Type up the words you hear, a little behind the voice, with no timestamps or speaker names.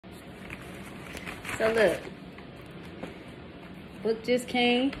So look, book just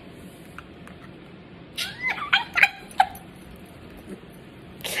came.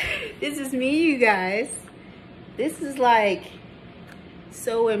 This is me, you guys. This is like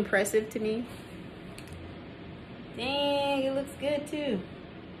so impressive to me. Dang, it looks good too.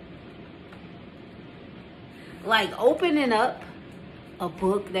 Like opening up a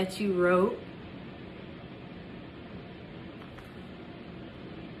book that you wrote.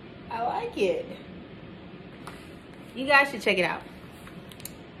 I like it. You guys should check it out.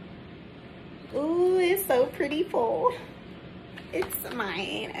 Ooh, it's so pretty full. It's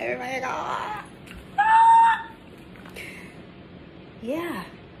mine. Oh my God. Ah! Yeah.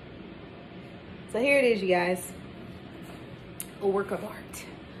 So here it is, you guys. A work of art.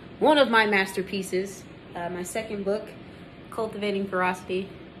 One of my masterpieces. My second book, Cultivating Ferocity.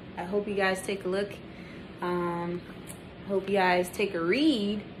 I hope you guys take a look. Hope you guys take a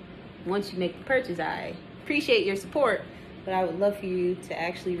read once you make the purchase. I appreciate your support, but I would love for you to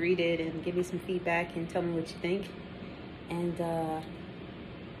actually read it and give me some feedback and tell me what you think. And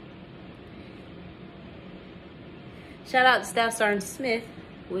shout out to Staff Sergeant Smith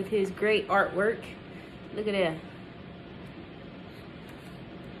with his great artwork. Look at that.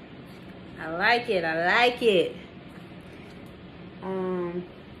 I like it. I like it.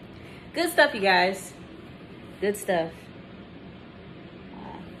 Good stuff, you guys. Good stuff.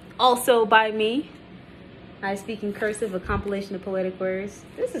 Also by me, I Speak in Cursive, a compilation of poetic words.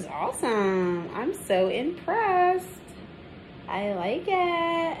 This is awesome. I'm so impressed. I like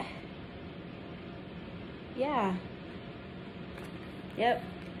it. Yeah. Yep.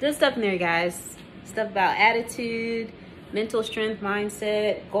 Good stuff in there, guys. Stuff about attitude, mental strength,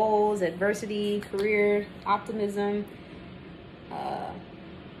 mindset, goals, adversity, career, optimism,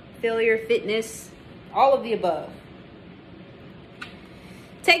 failure, fitness, all of the above.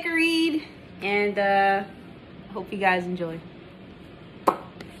 Take a read, and hope you guys enjoy.